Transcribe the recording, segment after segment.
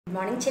Good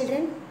morning,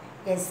 children.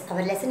 Yes,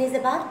 our lesson is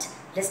about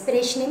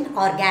respiration in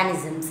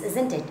organisms,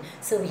 isn't it?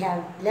 So we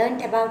have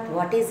learnt about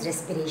what is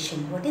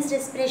respiration. What is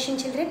respiration,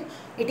 children?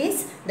 It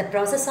is the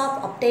process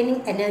of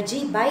obtaining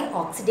energy by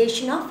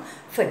oxidation of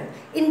food.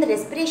 In the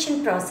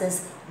respiration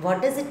process,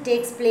 what does it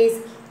takes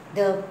place?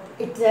 In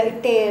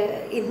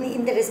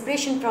the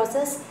respiration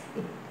process,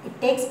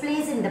 it takes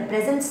place in the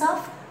presence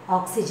of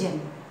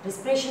oxygen.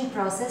 Respiration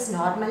process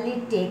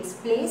normally takes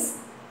place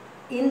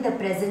in the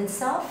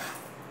presence of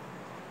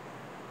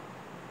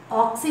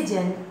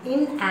oxygen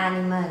in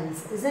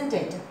animals, isn't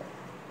it?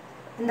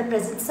 In the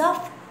presence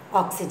of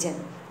oxygen.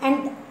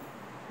 And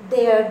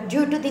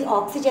due to the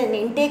oxygen,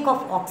 intake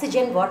of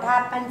oxygen, what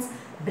happens?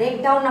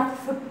 Breakdown of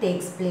food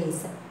takes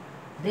place.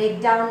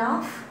 Breakdown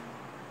of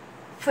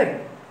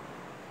food.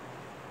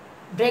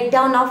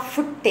 Breakdown of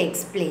food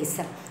takes place.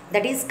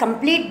 That is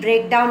complete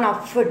breakdown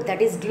of food,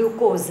 that is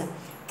glucose.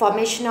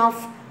 Formation of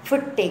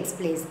food takes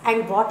place.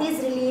 And what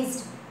is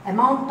released?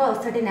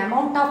 Certain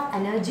amount of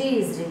energy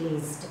is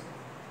released.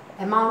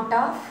 Amount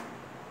of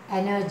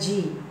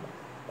energy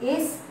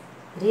is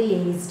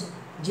released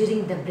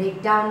during the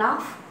breakdown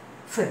of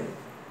food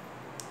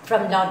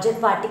from larger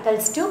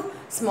particles to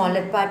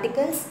smaller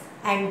particles,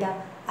 and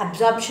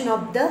absorption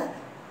of the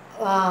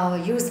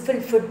useful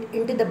food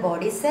into the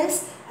body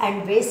cells,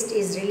 and waste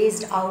is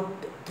released out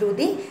through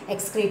the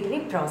excretory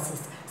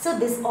process. So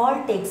this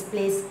all takes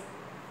place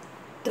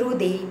through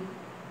the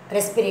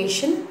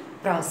respiration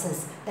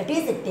process. That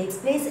is,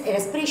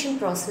 respiration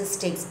process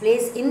takes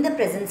place in the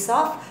presence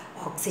of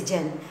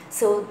oxygen.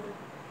 So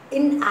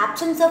in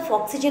absence of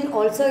oxygen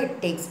also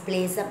it takes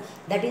place.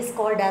 That is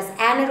called as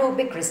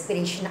anaerobic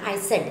respiration. I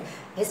said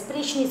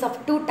respiration is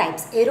of two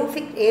types,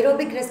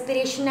 aerobic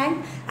respiration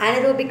and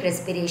anaerobic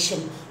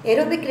respiration.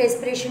 Aerobic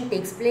respiration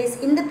takes place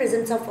in the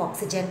presence of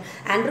oxygen.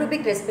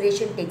 Anaerobic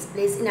respiration takes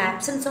place in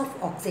absence of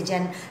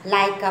oxygen.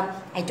 Like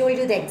I told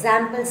you the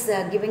examples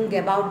giving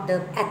about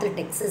the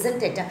athletics,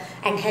 isn't it?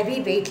 And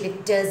heavy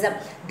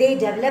weightlifters, they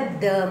develop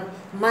the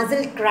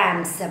muscle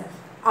cramps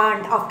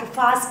and after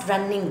fast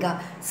running,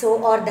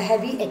 or the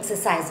heavy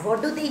exercise.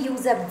 What do they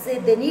use?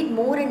 They need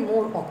more and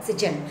more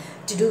oxygen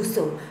to do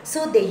so.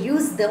 So they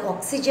use the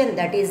oxygen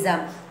that is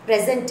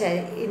present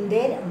in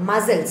their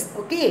muscles.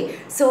 Okay.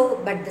 So,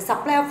 but the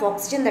supply of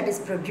oxygen that is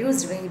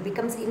produced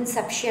becomes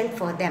insufficient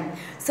for them.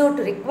 So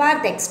to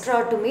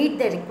meet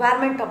the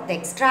requirement of the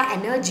extra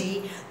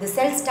energy, the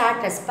cells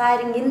start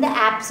respiring in the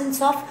absence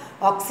of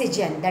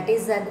oxygen, that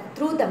is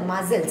through the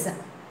muscles.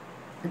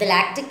 The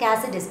lactic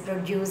acid is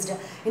produced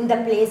in the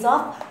place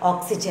of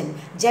oxygen.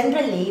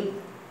 Generally,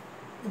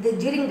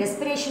 during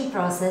respiration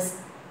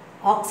process,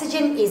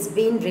 oxygen is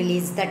being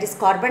released. That is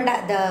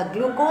the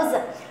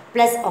glucose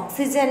plus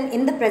oxygen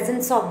in the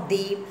presence of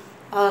the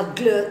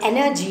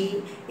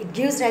energy. It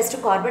gives rise to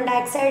carbon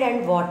dioxide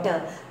and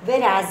water.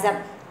 Whereas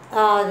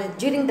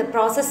during the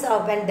process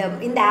of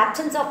in the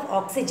absence of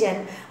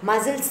oxygen,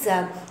 muscles,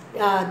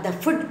 the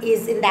food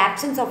is in the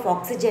absence of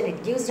oxygen,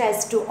 it gives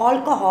rise to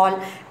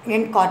alcohol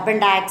and carbon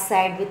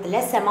dioxide with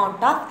less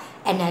amount of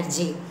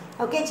energy.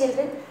 Okay,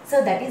 children.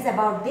 So that is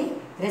about the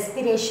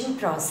respiration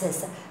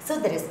process. So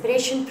the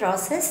respiration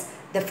process,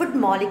 the food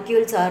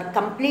molecules are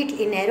complete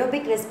in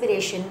aerobic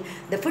respiration.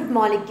 The food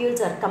molecules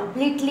are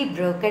completely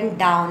broken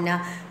down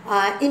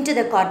into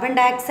the carbon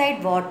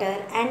dioxide,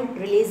 water, and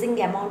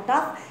releasing amount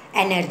of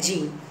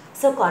energy.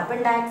 So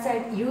carbon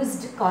dioxide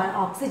used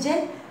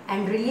oxygen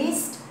and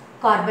released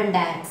carbon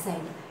dioxide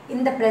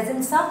in the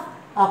presence of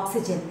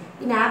oxygen.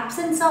 In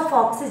absence of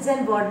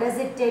oxygen, what does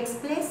it takes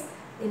place?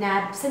 In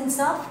absence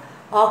of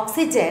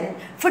oxygen,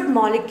 food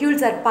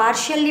molecules are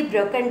partially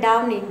broken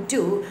down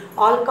into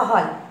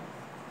alcohol.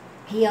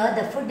 Here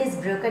the food is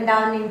broken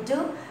down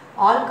into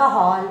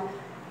alcohol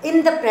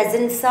in the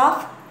presence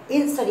of,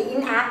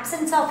 in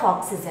absence of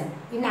oxygen.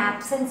 In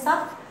absence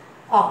of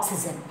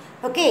oxygen.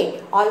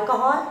 Okay,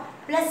 alcohol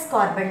plus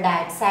carbon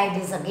dioxide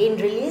is again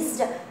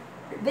released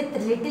with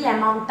little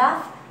amount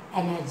of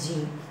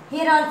energy.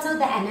 Here also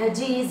the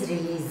energy is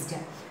released.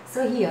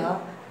 So here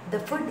the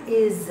food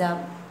is,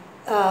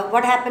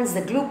 what happens,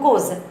 the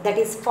glucose that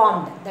is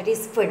formed, that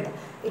is food,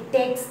 it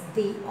takes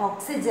the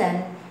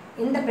oxygen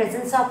in the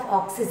presence of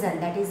oxygen,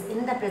 that is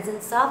in the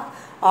presence of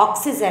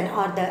oxygen,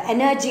 or the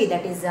energy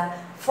that is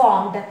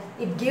formed,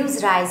 it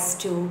gives rise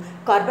to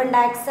carbon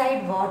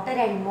dioxide, water,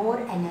 and more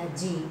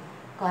energy.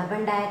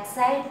 Carbon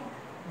dioxide,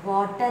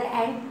 water,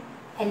 and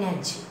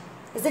energy.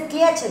 Is it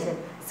clear, children?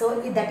 So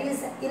that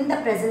is in the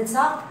presence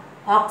of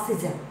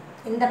oxygen.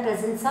 In the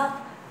presence of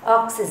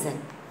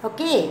oxygen.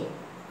 Okay.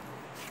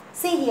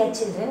 See here,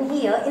 children,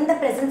 here in the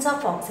presence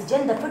of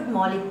oxygen, the food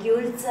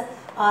molecules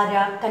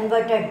are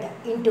converted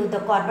into the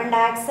carbon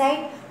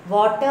dioxide,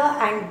 water,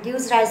 and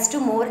gives rise to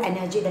more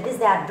energy. That is,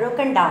 they are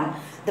broken down.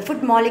 The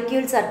food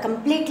molecules are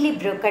completely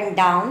broken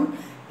down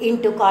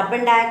into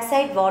carbon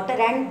dioxide, water,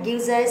 and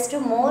gives rise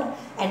to more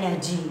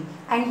energy.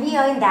 And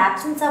here in the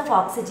absence of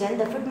oxygen,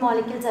 the food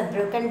molecules are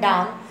broken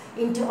down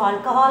into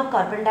alcohol,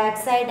 carbon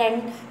dioxide,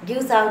 and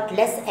gives out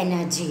less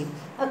energy.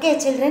 Okay,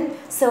 children.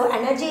 So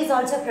energy is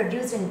also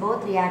produced in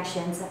both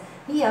reactions.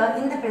 Here,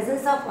 in the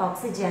presence of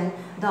oxygen,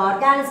 the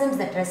organisms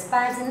that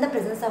respires in the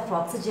presence of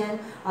oxygen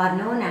are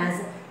known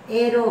as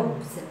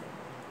aerobes.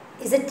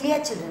 Is it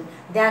clear, children?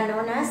 They are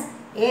known as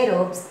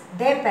aerobes.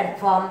 They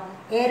perform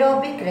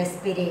aerobic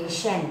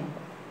respiration.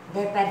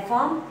 They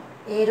perform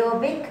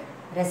aerobic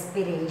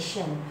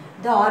respiration.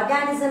 The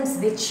organisms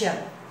which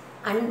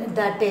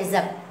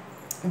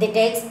they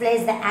takes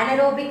place the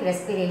anaerobic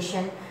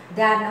respiration,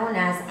 they are known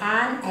as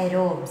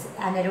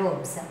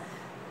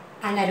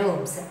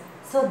anaerobes.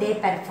 So they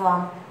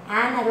perform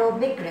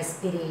anaerobic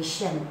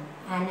respiration.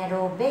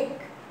 Anaerobic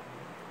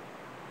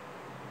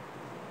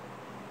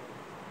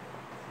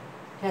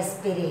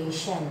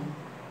respiration.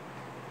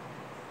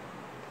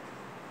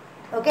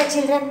 Okay,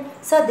 children.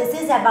 So this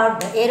is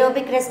about the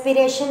aerobic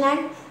respiration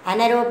and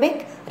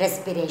anaerobic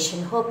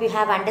respiration. Hope you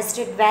have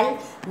understood well.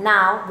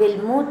 Now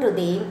we'll move to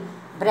the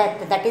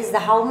breath. That is the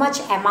how much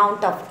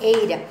amount of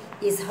air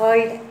is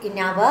held in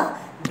our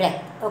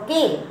breath.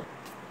 Okay.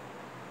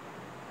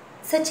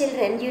 So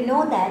children, you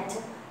know that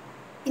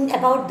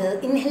about the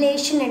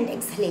inhalation and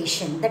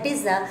exhalation. That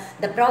is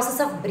the process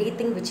of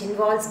breathing which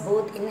involves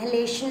both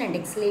inhalation and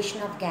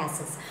exhalation of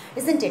gases.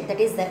 Isn't it? That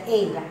is the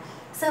air.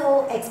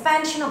 So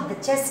expansion of the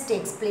chest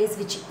takes place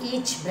with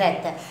each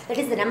breath. That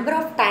is the number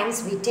of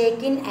times we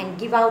take in and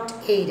give out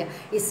air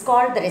is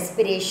called the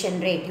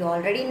respiration rate. You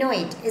already know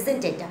it,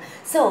 isn't it?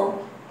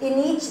 So in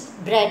each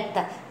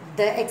breath,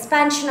 the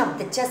expansion of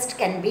the chest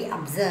can be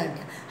observed.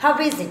 How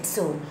is it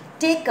so?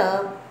 Take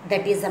a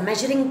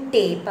measuring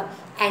tape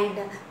and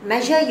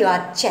measure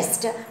your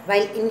chest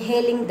while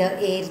inhaling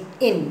the air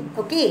in.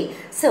 Okay.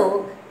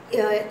 So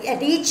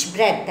at each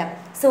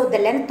breath, so the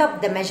length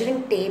of the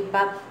measuring tape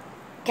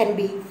can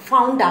be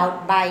found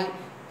out by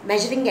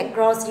measuring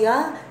across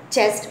your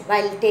chest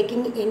while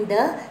taking in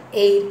the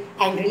air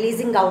and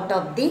releasing out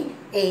of the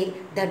air.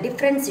 The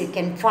difference you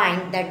can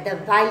find that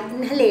while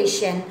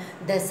inhalation,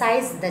 the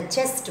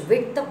chest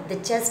width of the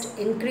chest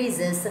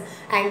increases,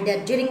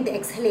 and during the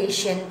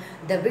exhalation,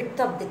 the width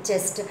of the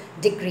chest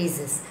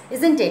decreases.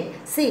 Isn't it?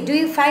 See, do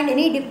you find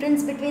any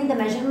difference between the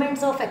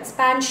measurements of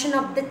expansion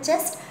of the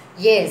chest?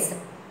 Yes.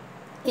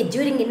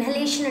 During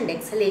inhalation and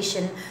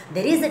exhalation,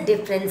 there is a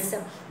difference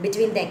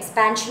between the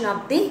expansion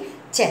of the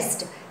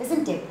chest,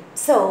 isn't it?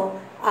 So,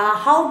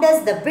 how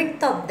does the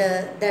width of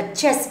the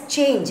chest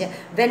change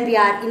when we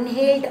are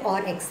inhaled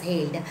or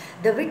exhaled?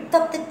 The width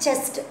of the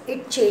chest,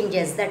 it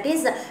changes. That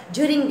is,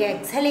 during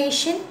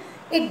exhalation,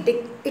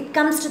 it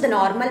comes to the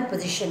normal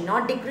position,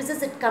 not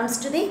decreases, it comes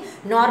to the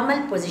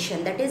normal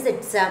position. That is,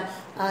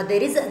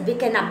 we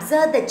can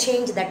observe the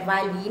change that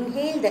while we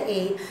inhale the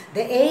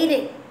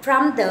air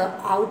from the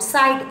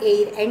outside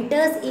air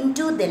enters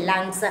into the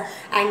lungs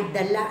and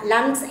the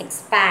lungs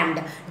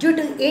expand. Due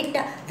to it,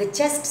 the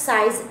chest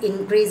size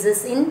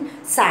increases in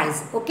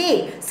size.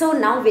 Okay, so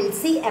now we'll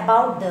see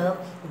about the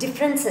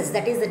differences,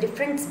 that is the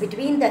difference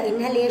between the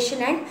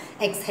inhalation and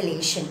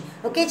exhalation.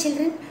 Okay,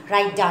 children,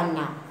 write down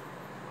now.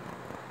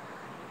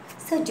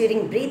 So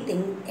during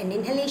breathing and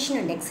inhalation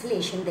and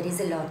exhalation, there is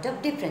a lot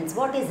of difference.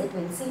 What is it?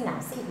 We'll see now.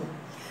 See here.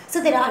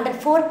 So there are under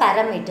 4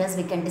 parameters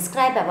we can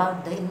describe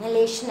about the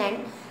inhalation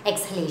and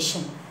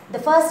exhalation. The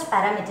first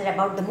parameter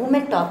about the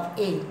movement of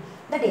air.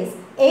 That is,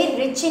 air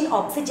rich in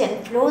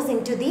oxygen flows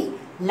into the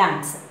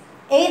lungs.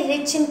 Air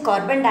rich in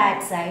carbon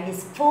dioxide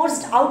is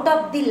forced out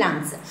of the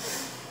lungs.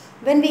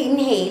 When we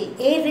inhale,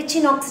 air rich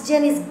in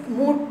oxygen is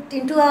moved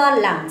into our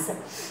lungs.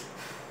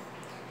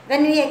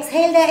 When we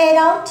exhale the air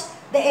out,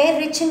 the air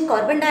rich in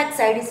carbon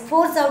dioxide is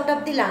forced out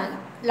of the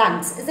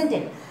lungs, isn't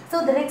it?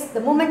 So the next, the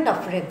movement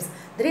of ribs.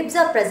 The ribs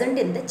are present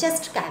in the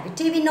chest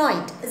cavity, we know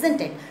it, isn't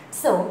it?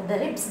 So the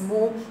ribs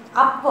move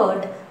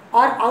upward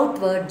or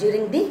outward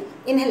during the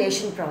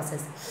inhalation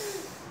process.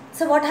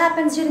 So what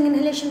happens during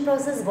inhalation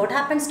process? What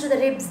happens to the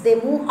ribs? They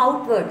move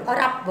outward or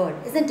upward,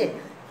 isn't it?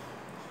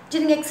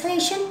 During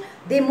exhalation,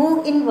 they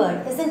move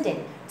inward, isn't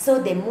it? So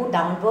they move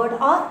downward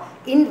or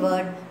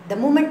inward. The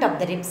movement of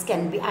the ribs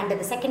can be under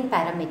the second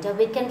parameter.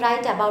 We can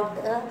write about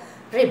the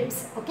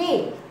ribs.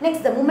 Okay.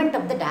 Next, the movement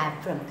of the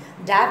diaphragm.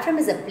 Diaphragm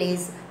is a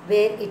place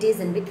where it is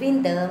in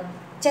between the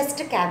chest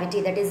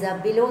cavity, that is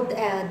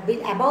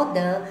above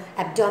the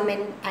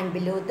abdomen and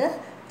below the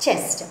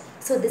chest.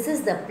 So this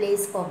is the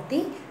place of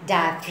the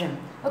diaphragm.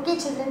 Okay,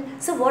 children.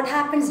 So what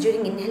happens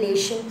during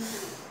inhalation?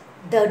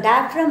 The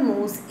diaphragm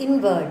moves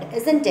inward,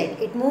 isn't it?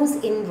 It moves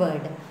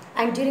inward.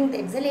 And during the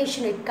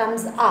exhalation, it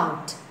comes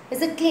out.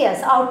 Is it clear?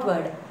 So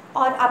outward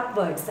or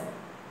upwards.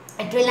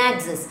 It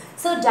relaxes.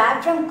 So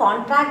diaphragm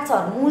contracts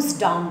or moves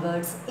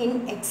downwards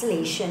in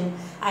exhalation,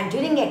 and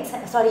during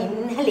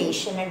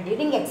inhalation, and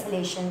during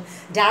exhalation,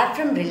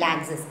 diaphragm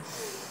relaxes.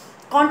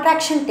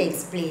 Contraction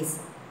takes place.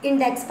 In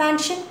the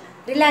expansion,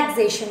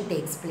 relaxation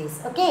takes place.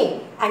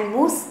 Okay, and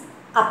moves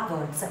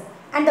upwards.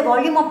 And the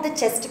volume of the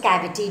chest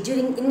cavity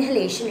during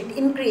inhalation, it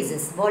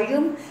increases.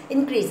 Volume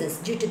increases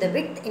due to the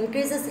width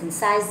increases in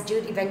size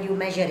when you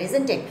measure,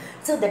 isn't it?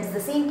 So that is the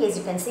same case.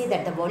 You can say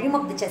that the volume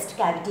of the chest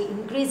cavity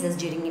increases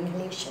during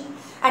inhalation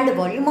and the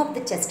volume of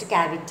the chest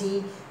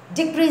cavity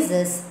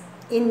decreases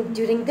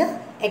during the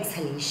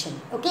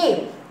exhalation.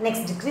 Okay.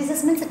 Next,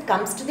 decreases means it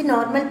comes to the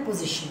normal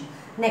position.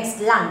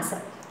 Next, lungs.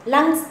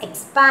 Lungs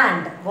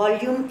expand,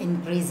 volume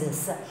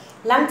increases.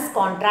 Lungs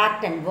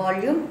contract and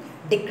volume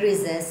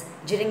decreases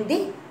during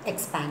the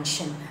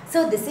expansion.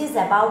 So this is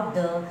about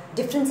the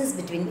differences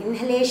between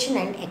inhalation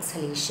and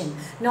exhalation.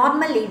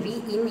 Normally we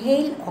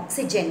inhale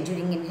oxygen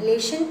during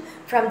inhalation.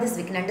 From this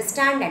we can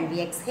understand, and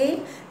we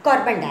exhale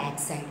carbon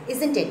dioxide,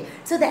 isn't it?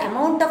 So the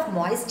amount of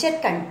moisture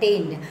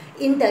contained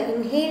in the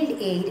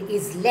inhaled air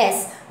is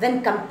less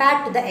when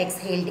compared to the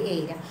exhaled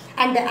air,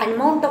 and the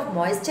amount of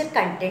moisture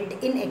content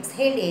in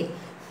exhaled air,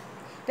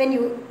 when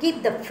you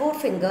keep the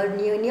forefinger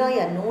near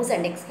your nose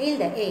and exhale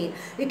the air,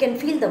 you can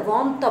feel the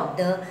warmth of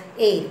the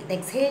air. The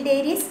exhaled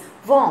air is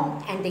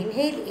warm and the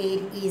inhaled air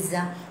is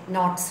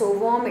not so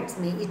warm.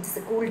 It's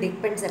cool,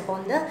 depends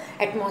upon the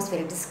atmosphere.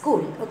 It is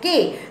cool.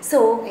 Okay.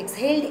 So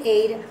exhaled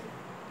air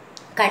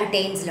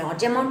contains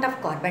large amount of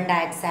carbon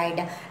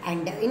dioxide,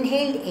 and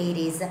inhaled air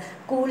is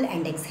cool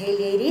and exhaled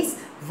air is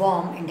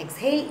warm. And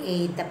exhaled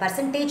air, the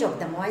percentage of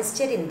the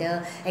moisture in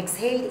the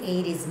exhaled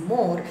air is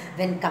more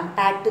when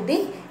compared to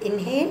the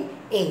inhaled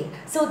air.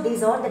 So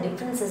these are the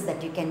differences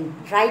that you can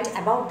write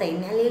about the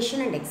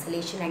inhalation and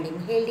exhalation, and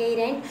inhaled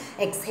air and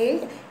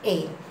exhaled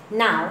air.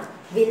 Now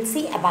we'll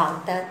see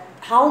about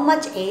how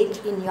much air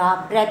in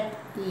your breath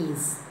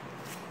is.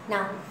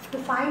 Now, to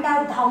find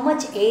out how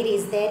much air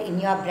is there in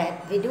your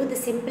breath, we do the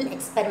simple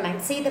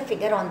experiment. See the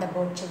figure on the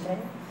board, children.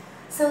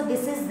 So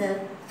this is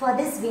for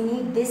this we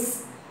need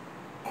this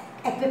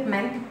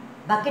equipment: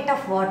 bucket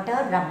of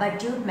water, rubber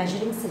tube,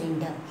 measuring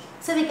cylinder.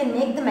 So we can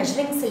make the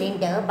measuring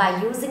cylinder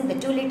by using the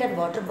 2-liter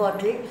water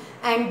bottle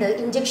and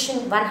the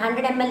injection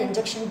 100 ml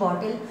injection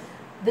bottle.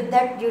 With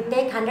that, you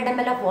take 100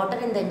 ml of water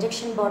in the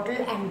injection bottle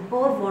and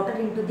pour water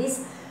into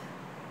this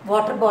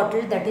water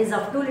bottle, that is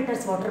of 2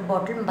 liters water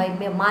bottle, by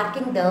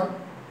marking the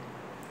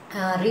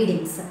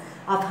readings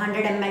of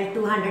 100 ml,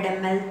 200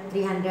 ml,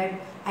 300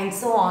 and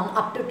so on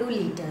up to 2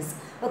 liters.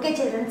 Okay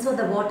children, so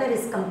the water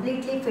is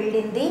completely filled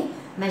in the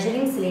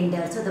measuring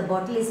cylinder. So the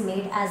bottle is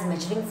made as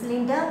measuring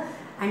cylinder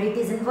and it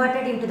is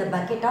inverted into the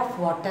bucket of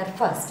water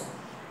first.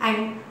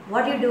 And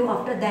what you do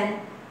after then,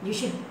 you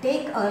should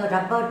take a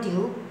rubber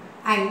tube,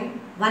 and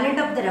one end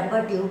of the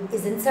rubber tube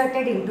is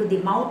inserted into the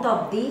mouth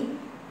of the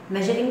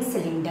measuring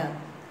cylinder.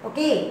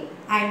 Okay,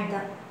 and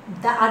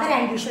the other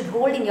end you should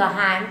hold in your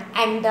hand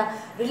and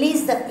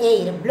release the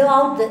air, blow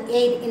out the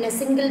air in a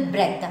single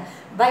breath.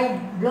 While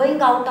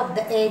blowing out of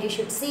the air, you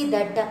should see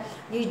that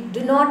you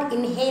do not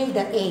inhale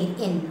the air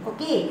in.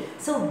 Okay,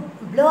 so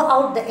blow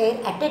out the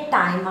air at a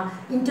time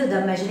into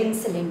the measuring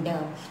cylinder.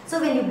 So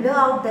when you blow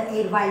out the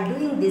air, while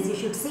doing this, you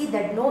should see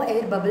that no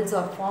air bubbles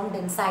are formed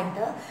inside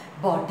the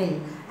bottle,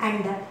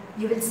 and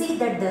you will see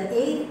that the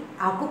air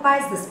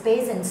occupies the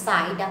space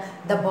inside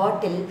the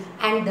bottle,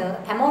 and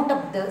the amount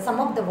of some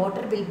of the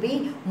water will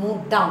be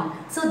moved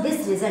down. So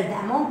this result, the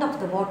amount of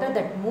the water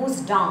that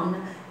moves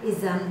down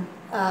is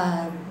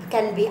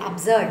can be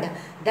observed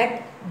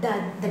that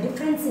the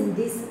difference in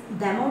this,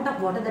 the amount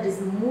of water that is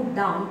moved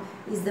down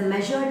is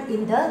measured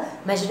in the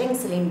measuring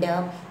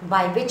cylinder,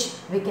 by which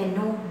we can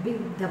know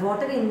the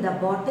water in the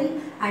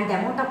bottle and the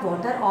amount of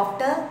water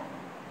after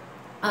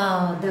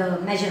the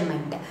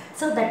measurement,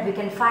 so that we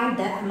can find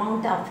the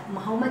amount of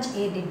how much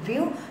air did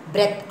you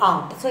breath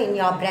out. So in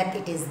your breath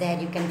it is there,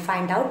 you can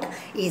find out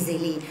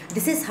easily.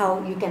 This is how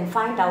you can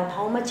find out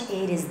how much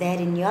air is there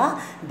in your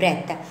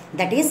breath.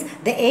 That is,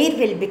 the air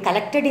will be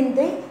collected in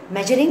the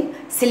measuring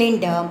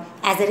cylinder.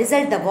 As a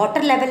result, the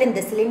water level in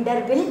the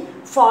cylinder will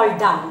fall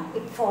down.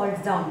 It falls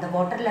down. The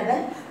water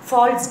level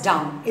falls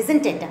down,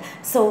 isn't it?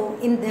 So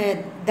in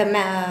the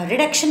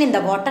reduction in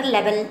the water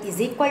level is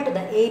equal to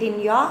the air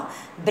in your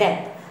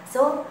breath.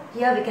 So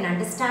here we can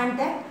understand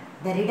that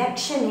the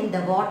reduction in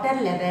the water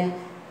level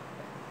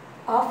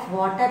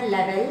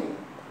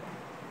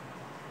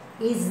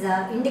is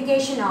the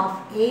indication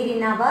of air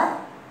in our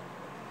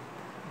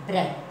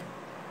breath.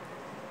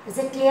 Is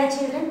it clear,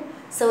 children?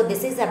 So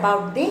this is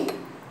about the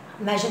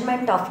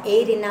measurement of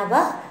air in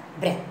our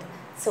breath.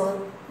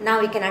 So now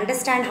we can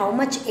understand how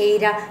much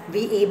air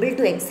we able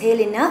to exhale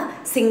in a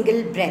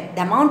single breath.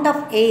 The amount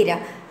of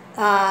air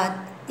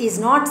is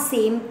not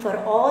same for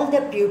all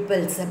the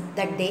pupils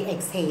that they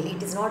exhale.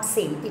 It is not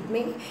same. It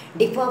may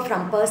differ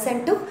from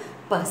person to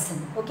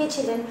person. Okay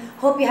children,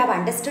 hope you have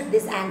understood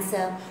this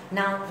answer.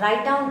 Now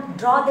write down,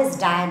 draw this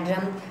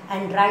diagram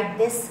and write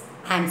this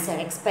answer,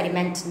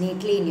 experiment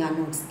neatly in your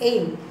notes.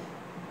 Aim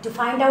to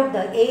find out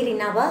the air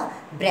in our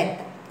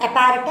breath.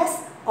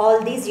 Apparatus,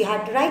 all these you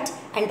have to write,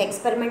 and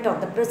experiment or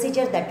the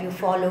procedure that you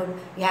followed,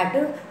 you have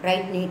to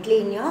write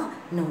neatly in your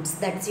notes.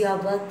 That's your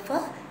work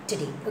for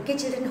today. Okay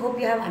children, hope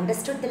you have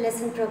understood the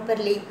lesson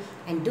properly,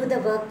 and do the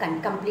work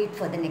and complete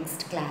for the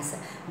next class.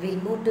 We'll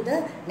move to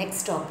the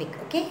next topic.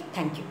 Okay,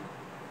 thank you.